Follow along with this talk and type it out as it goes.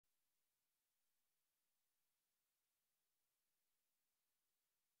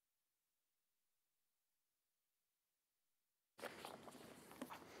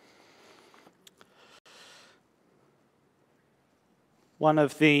One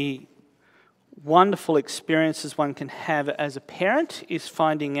of the wonderful experiences one can have as a parent is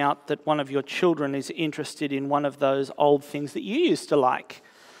finding out that one of your children is interested in one of those old things that you used to like.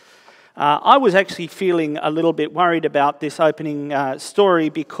 I was actually feeling a little bit worried about this opening story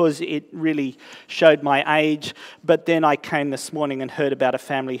because it really showed my age, but then I came this morning and heard about a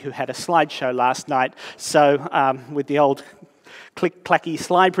family who had a slideshow last night, so with the old click-clacky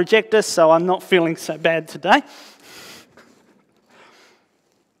slide projector, so I'm not feeling so bad today.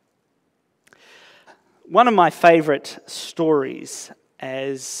 One of my favourite stories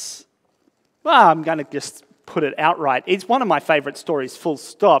I'm going to just put it outright. It's one of my favourite stories, full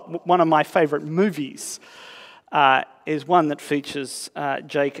stop. One of my favourite movies is one that features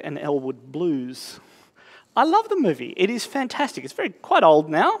Jake and Elwood Blues. I love the movie. It is fantastic. It's quite old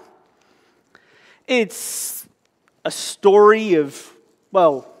now. It's a story of,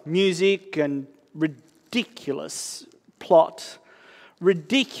 music and ridiculous plot,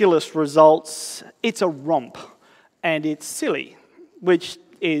 ridiculous results. It's a romp, and it's silly, which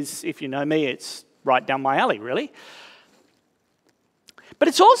is, if you know me, it's right down my alley, really. But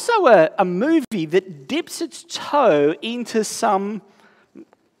it's also a movie that dips its toe into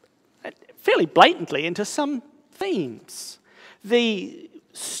fairly blatantly, into some themes. The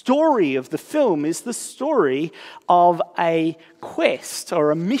story of the film is the story of a quest or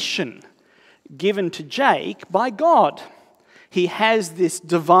a mission given to Jake by God. He has this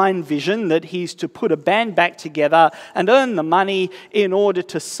divine vision that he's to put a band back together and earn the money in order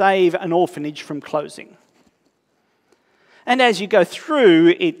to save an orphanage from closing. And as you go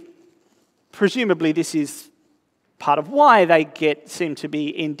through it, presumably this is part of why they seem to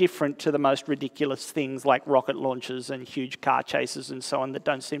be indifferent to the most ridiculous things like rocket launches and huge car chases and so on that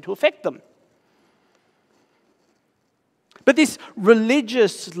don't seem to affect them. But this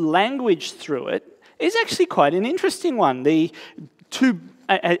religious language through it is actually quite an interesting one. The two,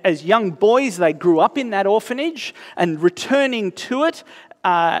 as young boys, they grew up in that orphanage, and returning to it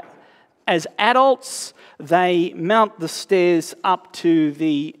as adults, they mount the stairs up to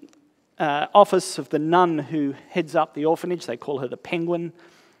the office of the nun who heads up the orphanage. They call her the Penguin.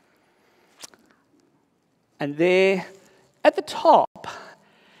 And there, at the top,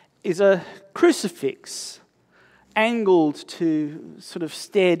 is a crucifix angled to sort of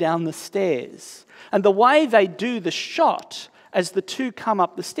stare down the stairs. And the way they do the shot as the two come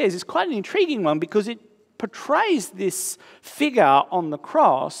up the stairs is quite an intriguing one, because it portrays this figure on the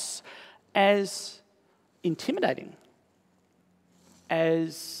cross as intimidating,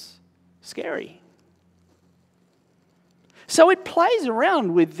 as scary. So it plays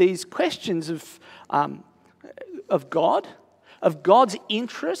around with these questions of God, of God's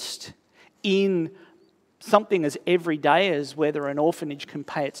interest in something as everyday as whether an orphanage can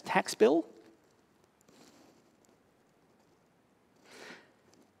pay its tax bill,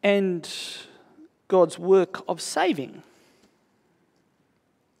 and God's work of saving.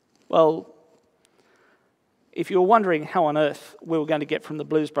 Well, if you were wondering how on earth we were going to get from the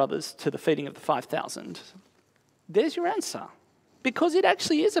Blues Brothers to the feeding of the 5,000, there's your answer. Because it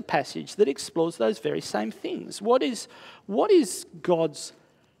actually is a passage that explores those very same things. What is God's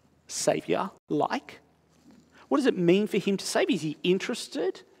saviour like? What does it mean for him to save? Is he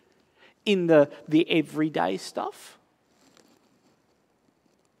interested in the everyday stuff?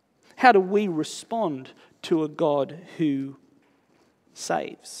 How do we respond to a God who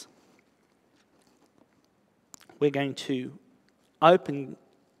saves? We're going to open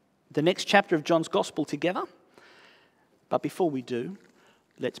the next chapter of John's Gospel together. But before we do,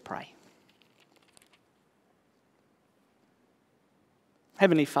 let's pray.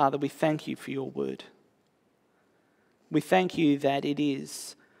 Heavenly Father, we thank you for your word. We thank you that it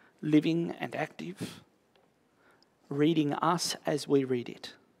is living and active, reading us as we read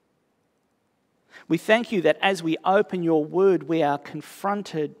it. We thank you that as we open your word, we are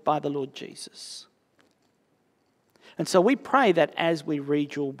confronted by the Lord Jesus. And so we pray that as we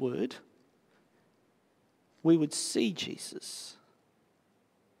read your word, we would see Jesus.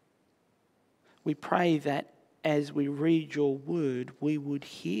 We pray that as we read your word, we would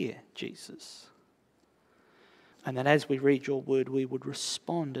hear Jesus. And that as we read your word, we would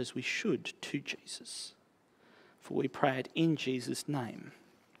respond as we should to Jesus. For we pray it in Jesus' name.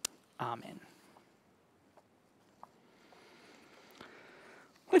 Amen.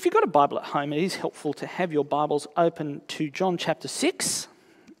 Well, if you've got a Bible at home, it is helpful to have your Bibles open to John chapter 6.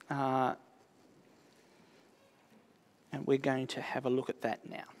 And we're going to have a look at that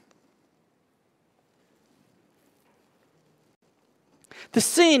now. The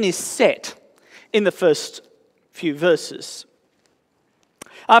scene is set in the first few verses.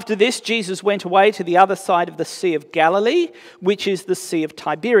 After this, Jesus went away to the other side of the Sea of Galilee, which is the Sea of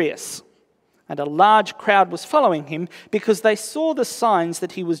Tiberias. And a large crowd was following him because they saw the signs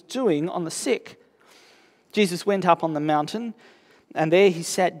that he was doing on the sick. Jesus went up on the mountain, and there he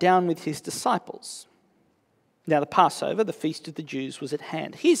sat down with his disciples. Now the Passover, the feast of the Jews, was at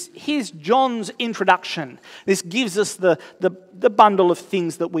hand. Here's John's introduction. This gives us the bundle of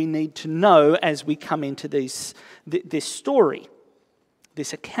things that we need to know as we come into this story,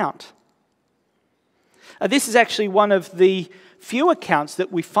 this account. This is actually one of the few accounts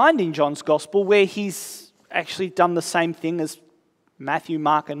that we find in John's Gospel where he's actually done the same thing as Matthew,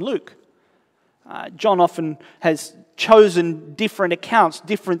 Mark, and Luke. John often has chosen different accounts,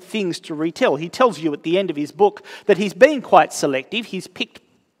 different things to retell. He tells you at the end of his book that he's been quite selective. He's picked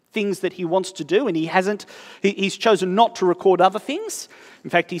things that he wants to do, and he's chosen not to record other things. In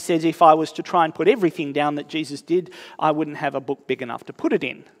fact, he says, if I was to try and put everything down that Jesus did, I wouldn't have a book big enough to put it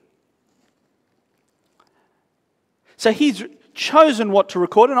in. So he's chosen what to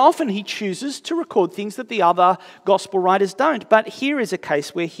record, and often he chooses to record things that the other gospel writers don't. But here is a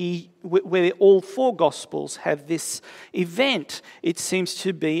case where all four gospels have this event. It seems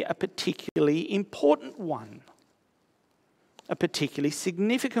to be a particularly important one, a particularly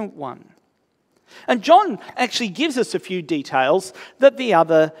significant one. And John actually gives us a few details that the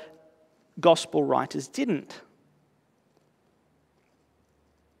other gospel writers didn't.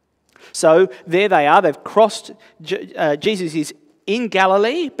 So there they are, they've crossed, Jesus is in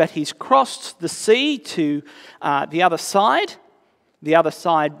Galilee, but he's crossed the sea to the other side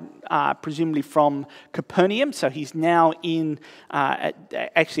presumably from Capernaum, so he's now in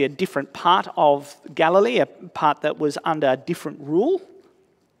actually a different part of Galilee, a part that was under a different rule.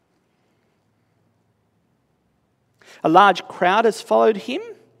 A large crowd has followed him,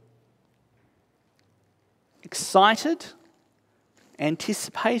 excited,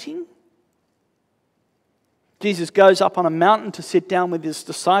 anticipating. Jesus goes up on a mountain to sit down with his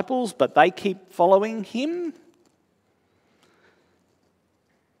disciples, but they keep following him.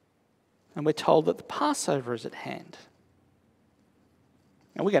 And we're told that the Passover is at hand.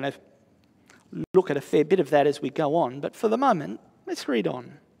 And we're going to look at a fair bit of that as we go on, but for the moment, let's read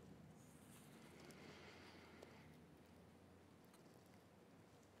on.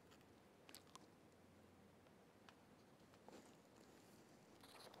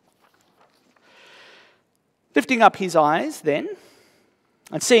 Lifting up his eyes then,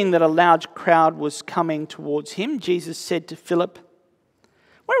 and seeing that a large crowd was coming towards him, Jesus said to Philip,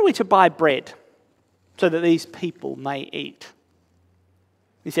 "Where are we to buy bread so that these people may eat?"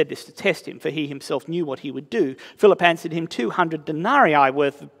 He said this to test him, for he himself knew what he would do. Philip answered him, 200 denarii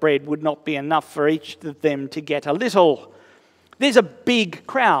worth of bread would not be enough for each of them to get a little. There's a big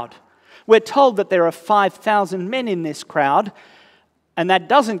crowd. We're told that there are 5,000 men in this crowd, and that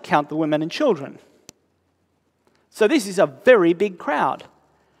doesn't count the women and children. So this is a very big crowd.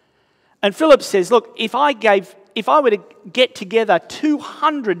 And Philip says, look, if I were to get together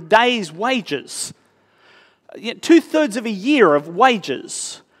 200 days' wages, 2/3 of a year of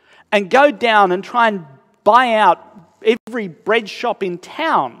wages, and go down and try and buy out every bread shop in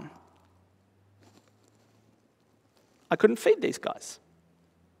town, I couldn't feed these guys.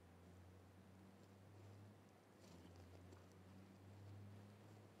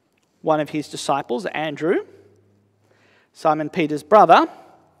 One of his disciples, Andrew, Simon Peter's brother,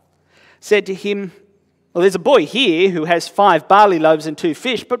 said to him, well, there's a boy here who has 5 barley loaves and 2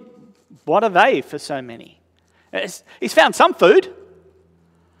 fish, but what are they for so many? He's found some food.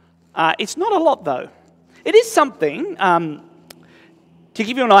 It's not a lot, though. It is something, to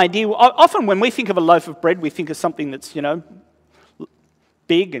give you an idea, often when we think of a loaf of bread, we think of something that's,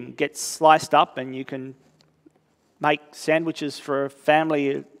 big and gets sliced up, and you can make sandwiches for a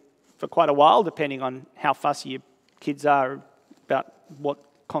family for quite a while, depending on how fussy your kids are about what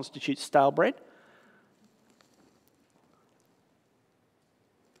constitutes stale bread.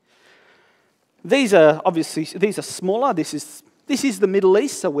 These are smaller. This is the Middle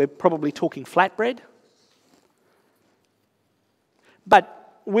East, so we're probably talking flatbread.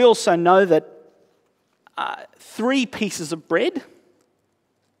 But we also know that 3 pieces of bread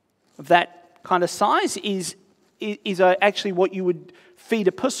of that kind of size is actually what you would feed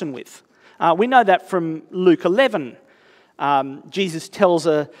a person with. We know that from Luke 11. Jesus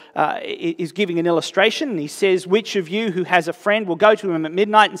is giving an illustration, and he says, which of you who has a friend will go to him at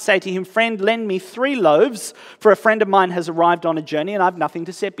midnight and say to him, friend, lend me 3 loaves, for a friend of mine has arrived on a journey and I have nothing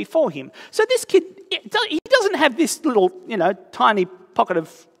to set before him. So this kid, he doesn't have this little, tiny pocket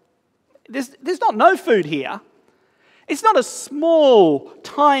of, there's not no food here. It's not a small,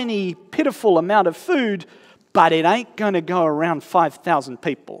 tiny, pitiful amount of food. but it ain't going to go around 5,000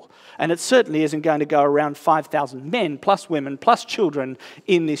 people. And it certainly isn't going to go around 5,000 men, plus women, plus children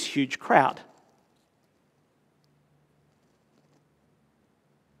in this huge crowd.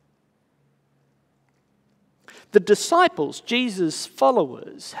 The disciples, Jesus'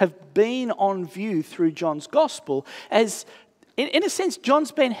 followers, have been on view through John's gospel as, in a sense,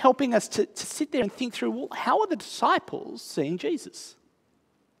 John's been helping us to sit there and think through, well, how are the disciples seeing Jesus?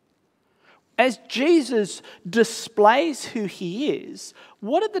 As Jesus displays who he is,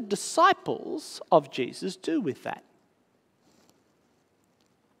 what do the disciples of Jesus do with that?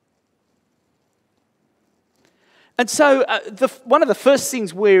 And so one of the first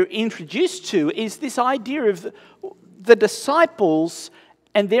things we're introduced to is this idea of the disciples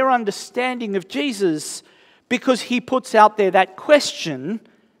and their understanding of Jesus, because he puts out there that question,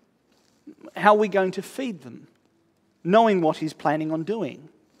 how are we going to feed them, knowing what he's planning on doing?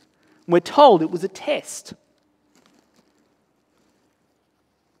 We're told it was a test.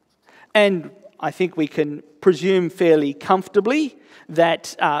 And I think we can presume fairly comfortably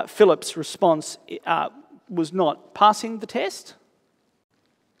that Philip's response was not passing the test.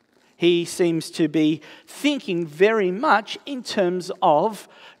 He seems to be thinking very much in terms of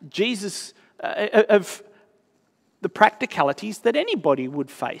Jesus, of the practicalities that anybody would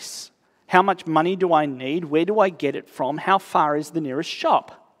face. How much money do I need? Where do I get it from? How far is the nearest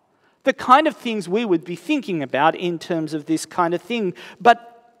shop? The kind of things we would be thinking about in terms of this kind of thing.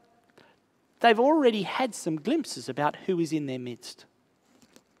 But they've already had some glimpses about who is in their midst.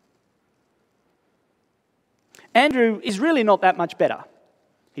 Andrew is really not that much better.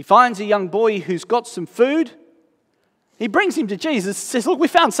 He finds a young boy who's got some food. He brings him to Jesus, says, look, we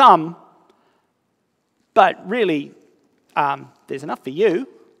found some, but really, there's enough for you.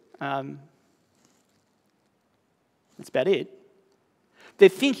 That's about it. They're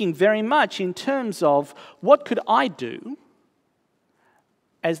thinking very much in terms of what could I do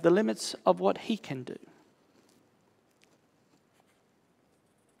as the limits of what he can do.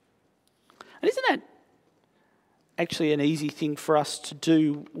 And isn't that actually an easy thing for us to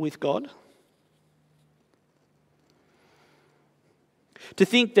do with God? To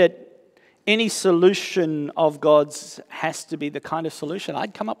think that any solution of God's has to be the kind of solution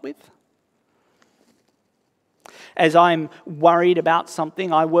I'd come up with? As I'm worried about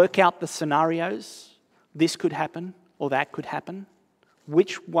something, I work out the scenarios. This could happen or that could happen.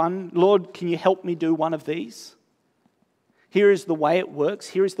 Which one? Lord, can you help me do one of these? Here is the way it works.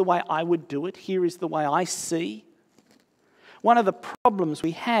 Here is the way I would do it. Here is the way I see. One of the problems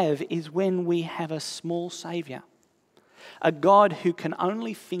we have is when we have a small Saviour, a God who can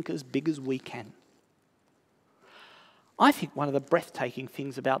only think as big as we can. I think one of the breathtaking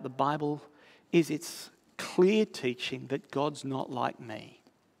things about the Bible is its clear teaching that God's not like me.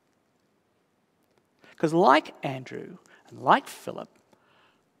 Because like Andrew and like Philip,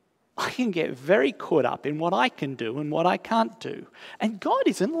 I can get very caught up in what I can do and what I can't do. And God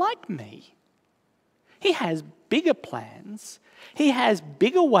isn't like me. He has bigger plans, he has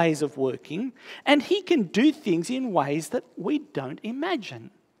bigger ways of working, and he can do things in ways that we don't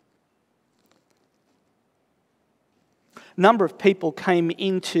imagine. A number of people came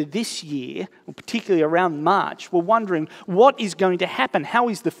into this year, particularly around March, were wondering what is going to happen, how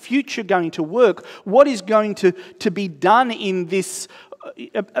is the future going to work, what is going to be done in this,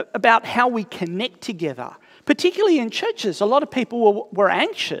 about how we connect together. Particularly in churches, a lot of people were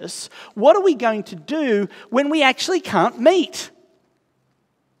anxious. What are we going to do when we actually can't meet?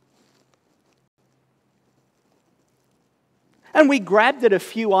 And we grabbed at a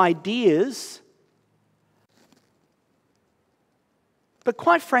few ideas. But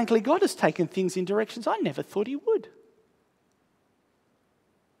quite frankly, God has taken things in directions I never thought he would.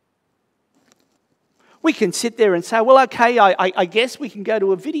 We can sit there and say, well, okay, I guess we can go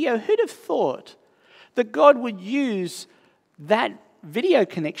to a video. Who'd have thought that God would use that video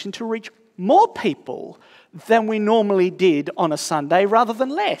connection to reach more people than we normally did on a Sunday rather than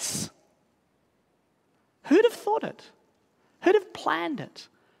less? Who'd have thought it? Who'd have planned it?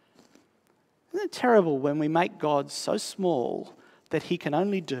 Isn't it terrible when we make God so small that he can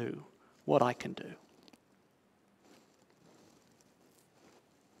only do what I can do?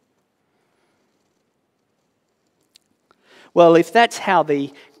 Well, if that's how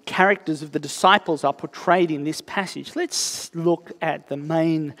the characters of the disciples are portrayed in this passage, let's look at the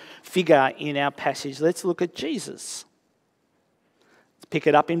main figure in our passage. Let's look at Jesus. Let's pick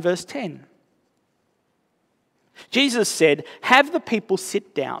it up in verse 10. Jesus said, "Have the people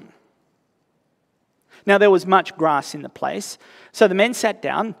sit down." Now there was much grass in the place, so the men sat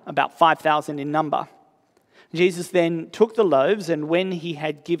down, about 5,000 in number. Jesus then took the loaves, and when he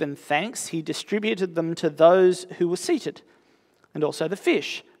had given thanks, he distributed them to those who were seated, and also the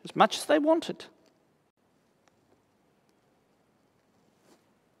fish, as much as they wanted.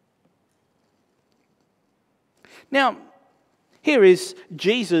 Now, here is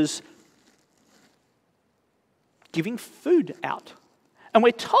Jesus giving food out. And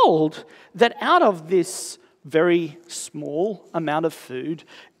we're told that out of this very small amount of food,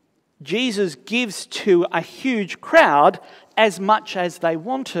 Jesus gives to a huge crowd as much as they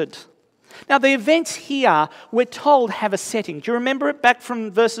wanted. Now, the events here, we're told, have a setting. Do you remember it back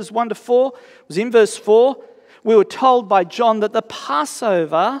from verses 1 to 4? It was in verse 4. We were told by John that the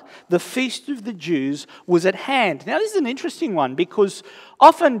Passover, the feast of the Jews, was at hand. Now, this is an interesting one because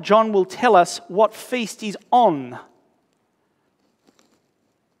often John will tell us what feast is on,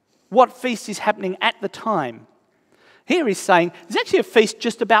 what feast is happening at the time. Here he's saying there's actually a feast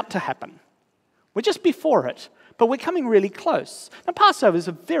just about to happen. We're just before it, but we're coming really close. Now, Passover is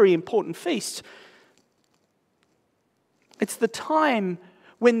a very important feast. It's the time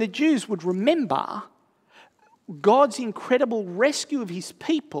when the Jews would remember God's incredible rescue of his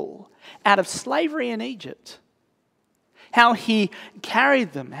people out of slavery in Egypt. How he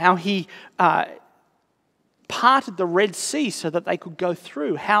carried them, how he parted the Red Sea so that they could go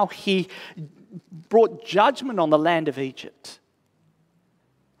through, how he brought judgment on the land of Egypt,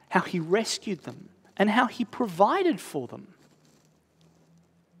 how he rescued them, and how he provided for them.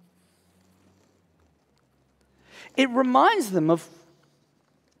 It reminds them of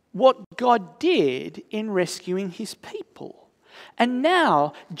what God did in rescuing his people. And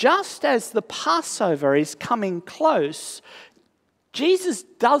now, just as the Passover is coming close, Jesus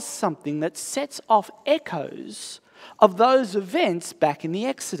does something that sets off echoes of those events back in the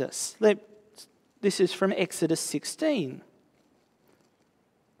Exodus. This is from Exodus 16.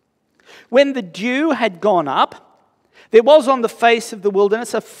 When the dew had gone up, there was on the face of the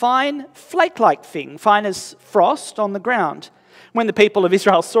wilderness a fine flake-like thing, fine as frost on the ground. When the people of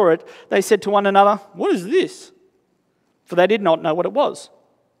Israel saw it, they said to one another, "What is this?" For they did not know what it was.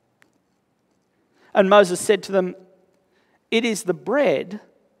 And Moses said to them, "It is the bread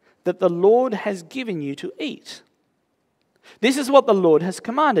that the Lord has given you to eat. This is what the Lord has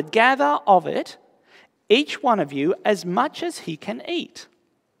commanded. Gather of it, each one of you, as much as he can eat.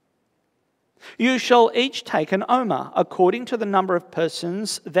 You shall each take an omer, according to the number of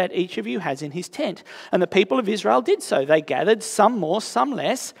persons that each of you has in his tent." And the people of Israel did so. They gathered, some more, some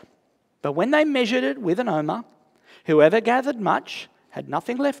less. But when they measured it with an omer, whoever gathered much had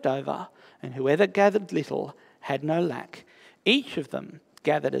nothing left over, and whoever gathered little had no lack. Each of them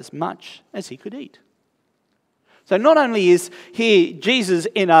gathered as much as he could eat. So not only is here Jesus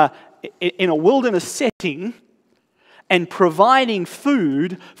in a wilderness setting and providing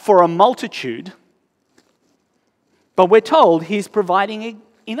food for a multitude, but we're told he's providing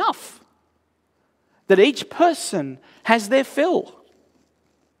enough, that each person has their fill.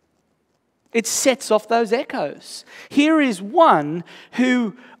 It sets off those echoes. Here is one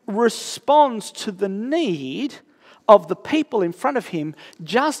who responds to the need of the people in front of him,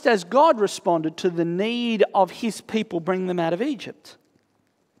 just as God responded to the need of his people bringing them out of Egypt.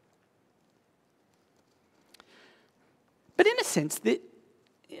 But in a sense,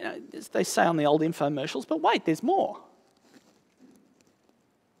 as they say on the old infomercials, but wait, there's more.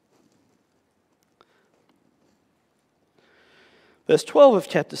 Verse 12 of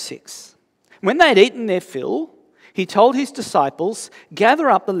chapter 6. When they had eaten their fill, he told his disciples,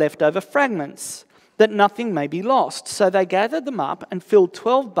 "Gather up the leftover fragments, that nothing may be lost." So they gathered them up and filled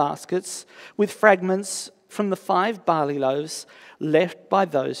 12 baskets with fragments from the 5 barley loaves left by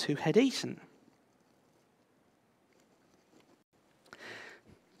those who had eaten.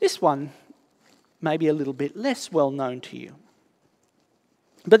 This one may be a little bit less well known to you.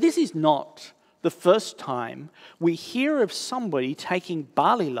 But this is not the first time we hear of somebody taking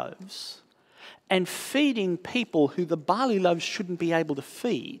barley loaves and feeding people who the barley loaves shouldn't be able to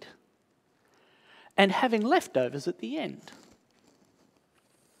feed, and having leftovers at the end.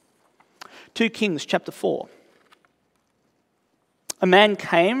 2 Kings chapter 4. A man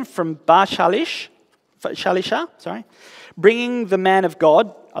came from Shalisha, bringing the man of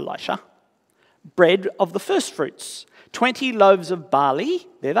God, Elisha, bread of the first fruits, 20 loaves of barley,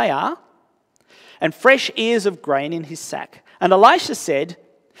 there they are, and fresh ears of grain in his sack. And Elisha said,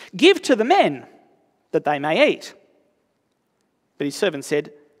 "Give to the men, that they may eat." But his servant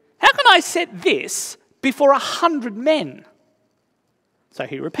said, "How can I set this before 100 men?" So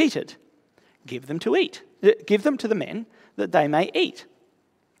he repeated, "Give them to eat. Give them to the men, that they may eat.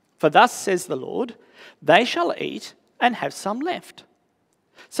 For thus says the Lord, they shall eat and have some left."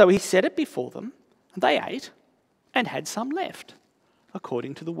 So he set it before them, and they ate and had some left,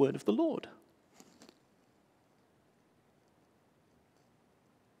 according to the word of the Lord.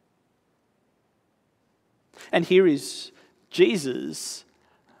 And here is Jesus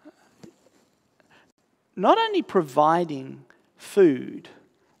not only providing food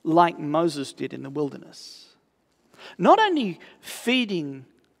like Moses did in the wilderness, not only feeding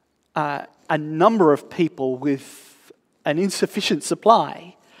a number of people with an insufficient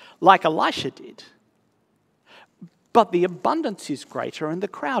supply like Elisha did, but the abundance is greater and the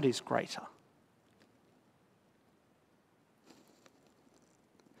crowd is greater.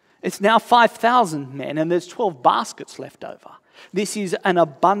 It's now 5,000 men and there's 12 baskets left over. This is an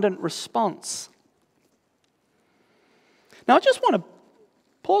abundant response. Now I just want to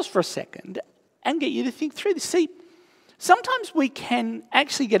pause for a second and get you to think through this. See, sometimes we can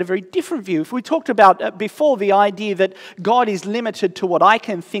actually get a very different view. If we talked about before the idea that God is limited to what I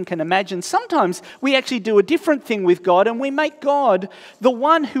can think and imagine, sometimes we actually do a different thing with God and we make God the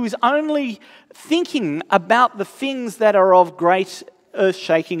one who is only thinking about the things that are of great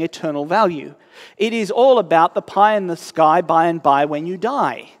earth-shaking eternal value. It is all about the pie in the sky by and by when you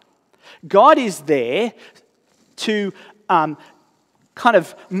die. God is there to kind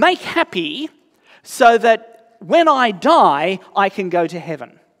of make happy so that when I die, I can go to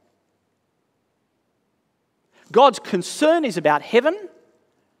heaven. God's concern is about heaven.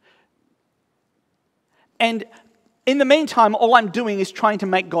 And in the meantime, all I'm doing is trying to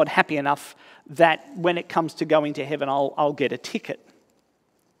make God happy enough that when it comes to going to heaven, I'll get a ticket.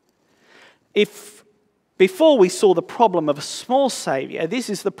 If before we saw the problem of a small saviour, this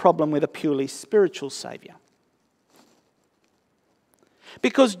is the problem with a purely spiritual saviour.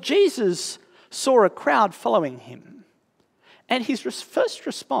 Because Jesus saw a crowd following him, and his first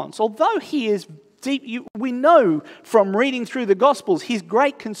response, although he is deep, we know from reading through the Gospels, his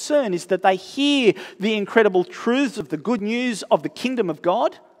great concern is that they hear the incredible truths of the good news of the kingdom of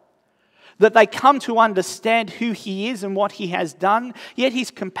God, that they come to understand who he is and what he has done, yet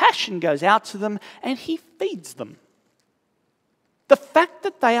his compassion goes out to them and he feeds them. The fact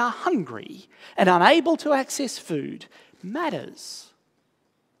that they are hungry and unable to access food matters.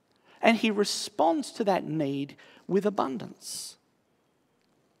 And he responds to that need with abundance.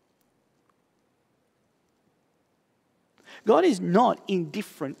 God is not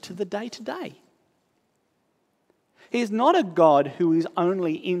indifferent to the day-to-day. He is not a God who is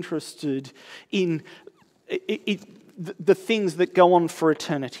only interested in the things that go on for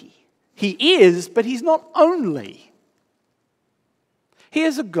eternity. He is, but he's not only. He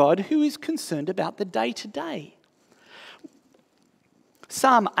is a God who is concerned about the day-to-day.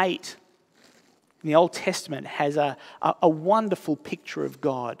 Psalm 8 in the Old Testament has a wonderful picture of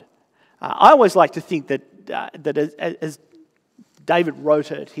God. I always like to think that as David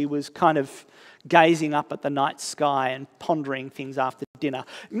wrote it, he was kind of gazing up at the night sky and pondering things after dinner.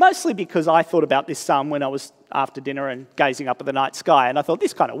 Mostly because I thought about this psalm when I was after dinner and gazing up at the night sky, and I thought,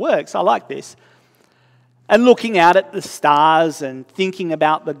 this kind of works, I like this. And looking out at the stars and thinking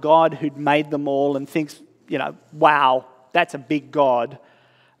about the God who'd made them all and thinks, wow, that's a big God,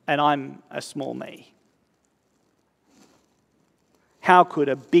 and I'm a small me. How could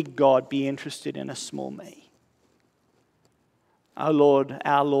a big God be interested in a small me? O Lord,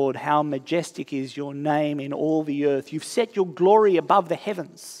 our Lord, how majestic is your name in all the earth. You've set your glory above the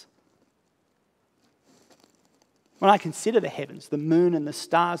heavens. When I consider the heavens, the moon and the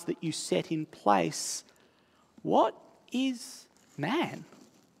stars that you set in place, what is man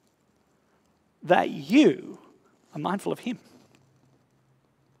that you are mindful of him?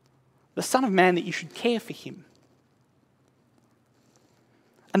 The Son of Man that you should care for him.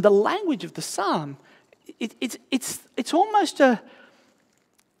 And the language of the psalm, it's almost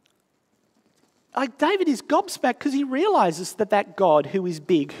like David is gobsmacked because he realizes that God who is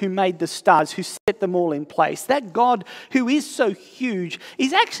big, who made the stars, who set them all in place, that God who is so huge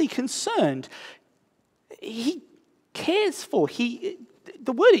is actually concerned. He cares for,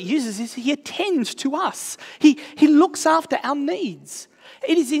 the word it uses is he attends to us. He looks after our needs.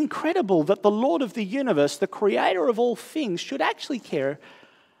 It is incredible that the Lord of the universe, the creator of all things, should actually care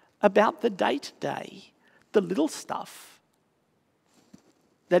about the day-to-day, the little stuff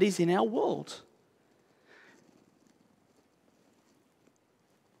that is in our world.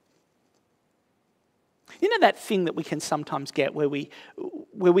 You know that thing that we can sometimes get where we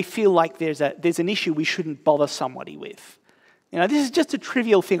feel like there's an issue we shouldn't bother somebody with. This is just a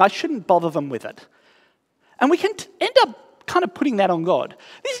trivial thing. I shouldn't bother them with it. And we can end up kind of putting that on God.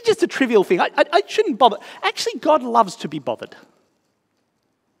 This is just a trivial thing. I shouldn't bother. Actually, God loves to be bothered.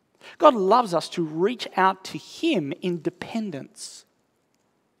 God loves us to reach out to him in dependence.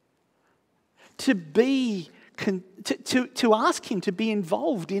 To be to ask him to be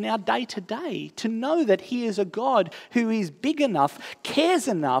involved in our day-to-day, to know that he is a God who is big enough, cares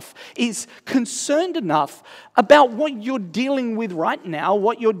enough, is concerned enough about what you're dealing with right now,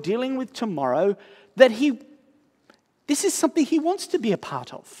 what you're dealing with tomorrow, that this is something he wants to be a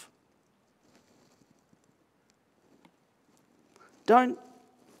part of. Don't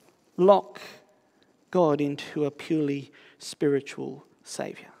lock God into a purely spiritual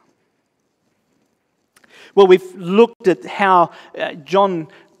Saviour. Well, we've looked at how John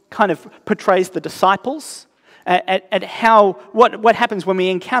kind of portrays the disciples, at how what happens when we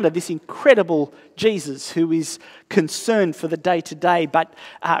encounter this incredible Jesus who is concerned for the day-to-day, but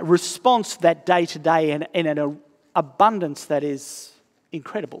responds to that day-to-day in an abundance that is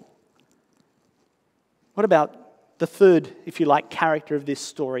incredible. What about the third, if you like, character of this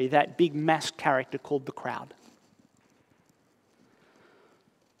story, that big masked character called the crowd?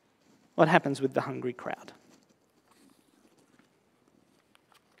 What happens with the hungry crowd?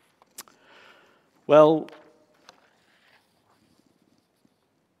 Well,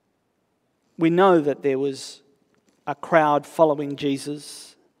 we know that there was a crowd following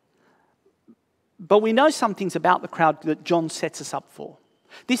Jesus, but we know some things about the crowd that John sets us up for.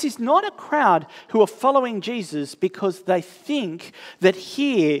 This is not a crowd who are following Jesus because they think that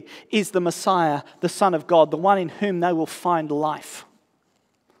here is the Messiah, the Son of God, the one in whom they will find life.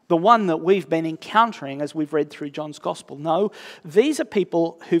 The one that we've been encountering as we've read through John's Gospel. No, these are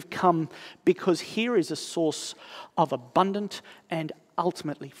people who've come because here is a source of abundant and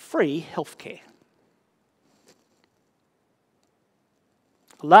ultimately free healthcare.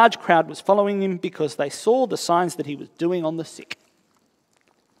 A large crowd was following him because they saw the signs that he was doing on the sick.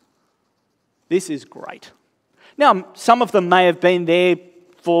 This is great. Now, some of them may have been there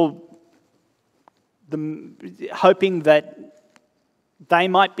for hoping that they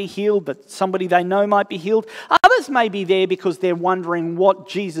might be healed, that somebody they know might be healed. Others may be there because they're wondering what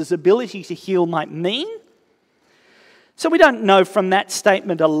Jesus' ability to heal might mean. So we don't know from that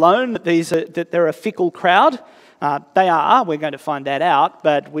statement alone that they're a fickle crowd. They are, we're going to find that out,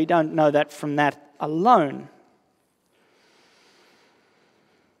 but we don't know that from that alone.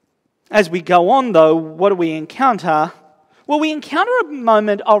 As we go on, though, what do we encounter? Well, we encounter a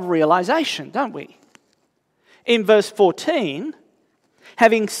moment of realization, don't we? In verse 14,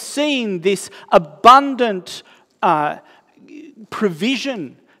 having seen this abundant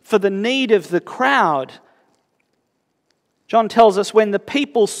provision for the need of the crowd, John tells us when the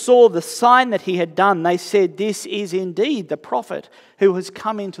people saw the sign that he had done, they said, "This is indeed the prophet who has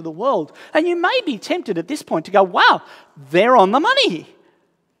come into the world." And you may be tempted at this point to go, wow, they're on the money.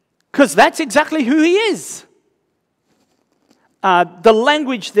 Because that's exactly who he is. The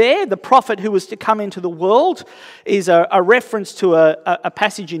language there, the prophet who was to come into the world, is a reference to a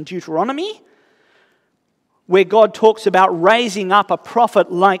passage in Deuteronomy where God talks about raising up a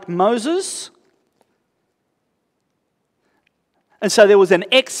prophet like Moses. And so there was an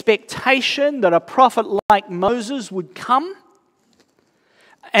expectation that a prophet like Moses would come,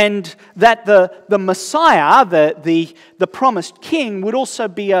 and that the Messiah, the promised king, would also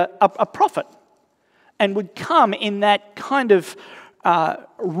be a prophet and would come in that kind of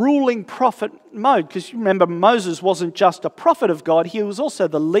ruling prophet mode. Because you remember, Moses wasn't just a prophet of God, he was also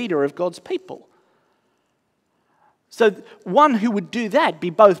the leader of God's people. So one who would do that, be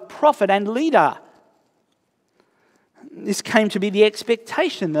both prophet and leader. This came to be the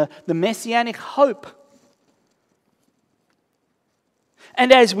expectation, the messianic hope.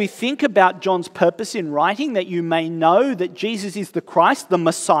 And as we think about John's purpose in writing, that you may know that Jesus is the Christ, the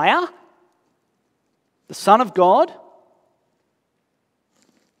Messiah, the Son of God,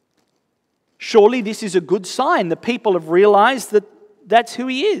 surely this is a good sign. The people have realized that that's who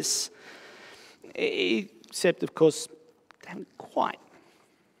he is. Except, of course, they haven't quite.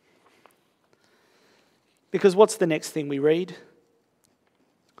 Because what's the next thing we read?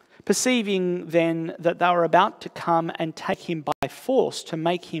 Perceiving then that they were about to come and take him by force to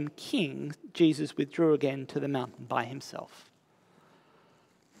make him king, Jesus withdrew again to the mountain by himself.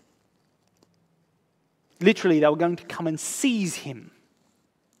 Literally, they were going to come and seize him.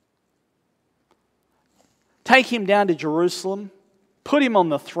 Take him down to Jerusalem, put him on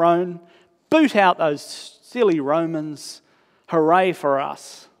the throne, boot out those silly Romans. Hooray for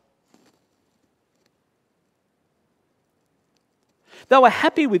us. They were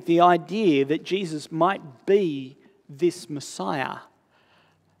happy with the idea that Jesus might be this Messiah,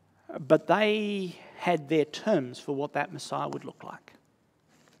 but they had their terms for what that Messiah would look like.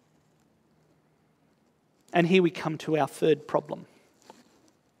 And here we come to our third problem.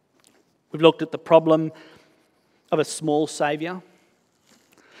 We've looked at the problem of a small Saviour,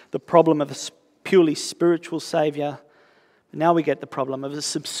 the problem of a purely spiritual Saviour. Now we get the problem of a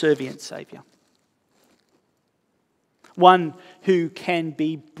subservient Saviour. One who can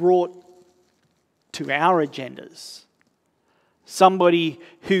be brought to our agendas. Somebody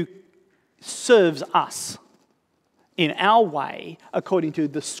who serves us in our way according to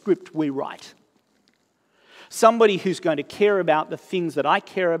the script we write. Somebody who's going to care about the things that I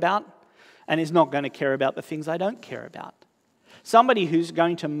care about and is not going to care about the things I don't care about. Somebody who's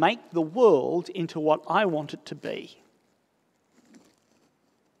going to make the world into what I want it to be.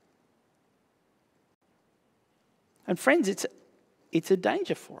 And friends, it's a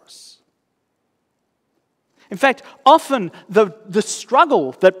danger for us. In fact, often the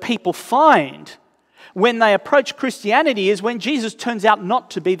struggle that people find when they approach Christianity is when Jesus turns out not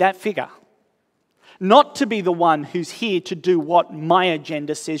to be that figure. Not to be the one who's here to do what my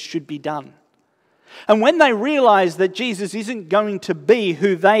agenda says should be done. And when they realize that Jesus isn't going to be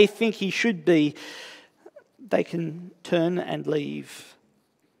who they think he should be, they can turn and leave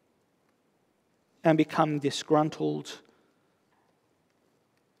and become disgruntled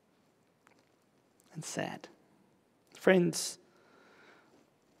and sad. Friends,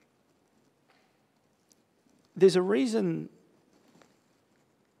 there's a reason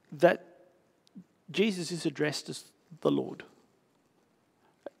that Jesus is addressed as the Lord.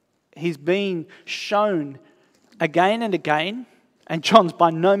 He's been shown again and again, and John's by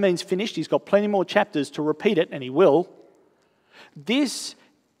no means finished. He's got plenty more chapters to repeat it, and he will. This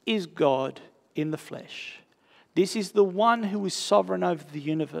is God in the flesh. This is the one who is sovereign over the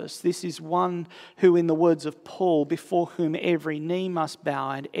universe. This is one who, in the words of Paul, before whom every knee must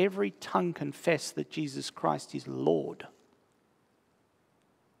bow and every tongue confess that Jesus Christ is Lord.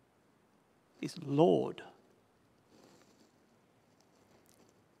 Is Lord.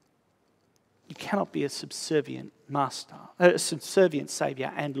 You cannot be a subservient master, a subservient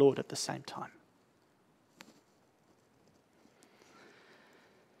Saviour and Lord at the same time.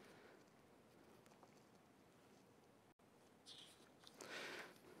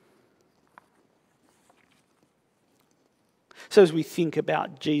 So as we think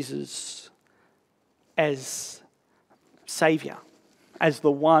about Jesus as Saviour, as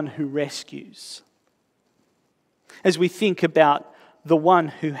the one who rescues, as we think about the one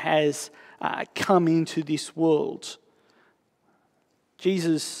who has come into this world,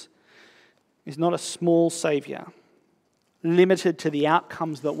 Jesus is not a small Saviour, limited to the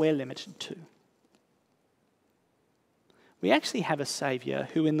outcomes that we're limited to. We actually have a Saviour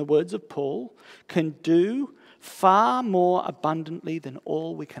who, in the words of Paul, can do far more abundantly than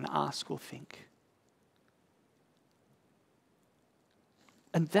all we can ask or think.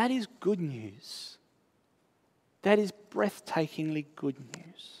 And that is good news. That is breathtakingly good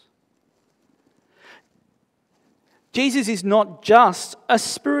news. Jesus is not just a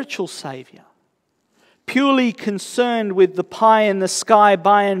spiritual Saviour, purely concerned with the pie in the sky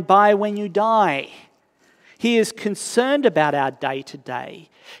by and by when you die. He is concerned about our day-to-day.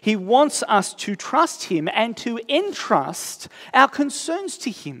 He wants us to trust him and to entrust our concerns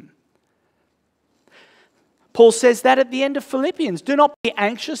to him. Paul says that at the end of Philippians. Do not be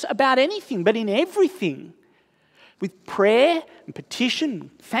anxious about anything, but in everything, with prayer and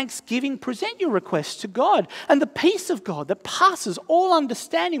petition, thanksgiving, present your requests to God. And the peace of God that passes all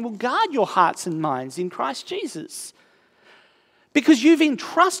understanding will guard your hearts and minds in Christ Jesus. Because you've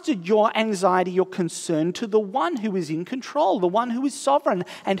entrusted your anxiety, your concern to the one who is in control, the one who is sovereign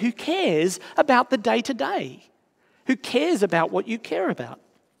and who cares about the day-to-day, who cares about what you care about,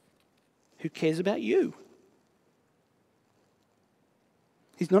 who cares about you.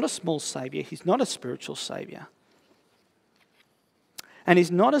 He's not a small Saviour. He's not a spiritual Saviour. And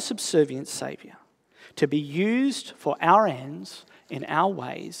he's not a subservient Saviour to be used for our ends in our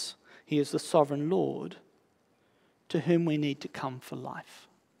ways. He is the sovereign Lord to whom we need to come for life.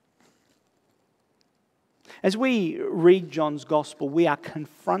 As we read John's Gospel, we are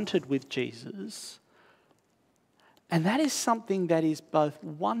confronted with Jesus, and that is something that is both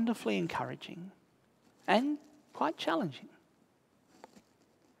wonderfully encouraging and quite challenging.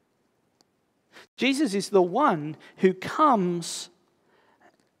 Jesus is the one who comes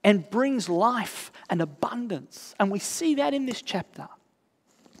and brings life and abundance, and we see that in this chapter.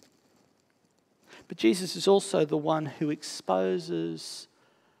 But Jesus is also the one who exposes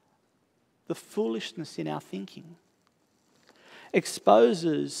the foolishness in our thinking,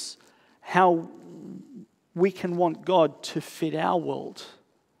 exposes how we can want God to fit our world,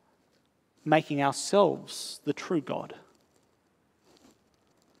 making ourselves the true God.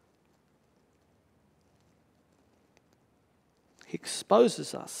 He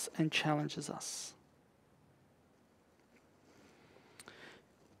exposes us and challenges us.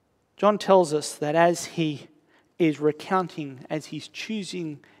 John tells us that as he is recounting, as he's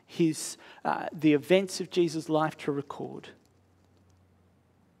choosing the events of Jesus' life to record,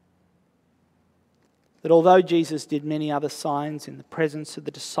 that although Jesus did many other signs in the presence of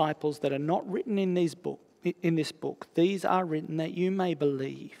the disciples that are not written in this book, these are written that you may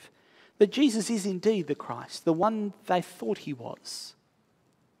believe that Jesus is indeed the Christ, the one they thought he was,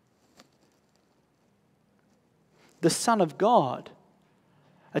 the Son of God,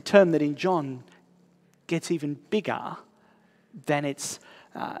 a term that in John gets even bigger than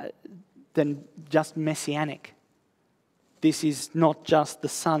just messianic. This is not just the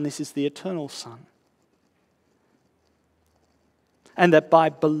Son, this is the eternal Son. And that by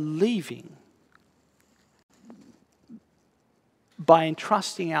believing, by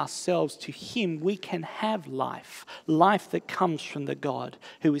entrusting ourselves to him, we can have life that comes from the God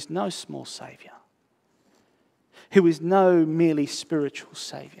who is no small saviour, who is no merely spiritual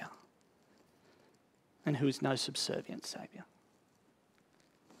saviour, and who is no subservient saviour.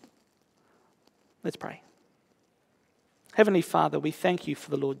 Let's pray. Heavenly Father, we thank you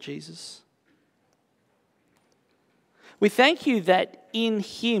for the Lord Jesus. We thank you that in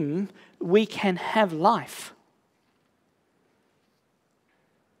him we can have life.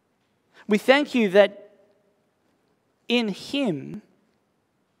 We thank you that in him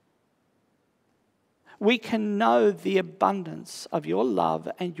we can know the abundance of your love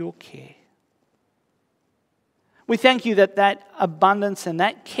and your care. We thank you that that abundance and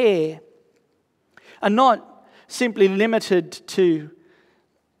that care are not simply limited to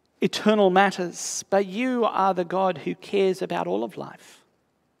eternal matters, but you are the God who cares about all of life.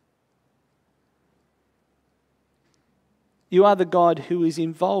 You are the God who is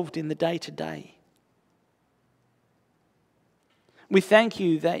involved in the day-to-day. We thank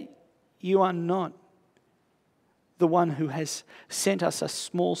you that you are not the one who has sent us a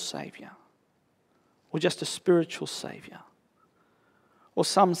small saviour, or just a spiritual saviour, or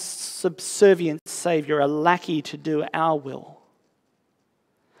some subservient saviour, a lackey to do our will,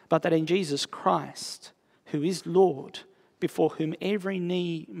 but that in Jesus Christ, who is Lord, before whom every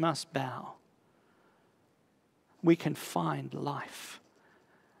knee must bow, we can find life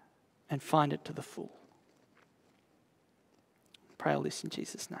and find it to the full. Pray all this in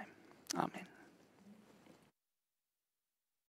Jesus' name. Amen.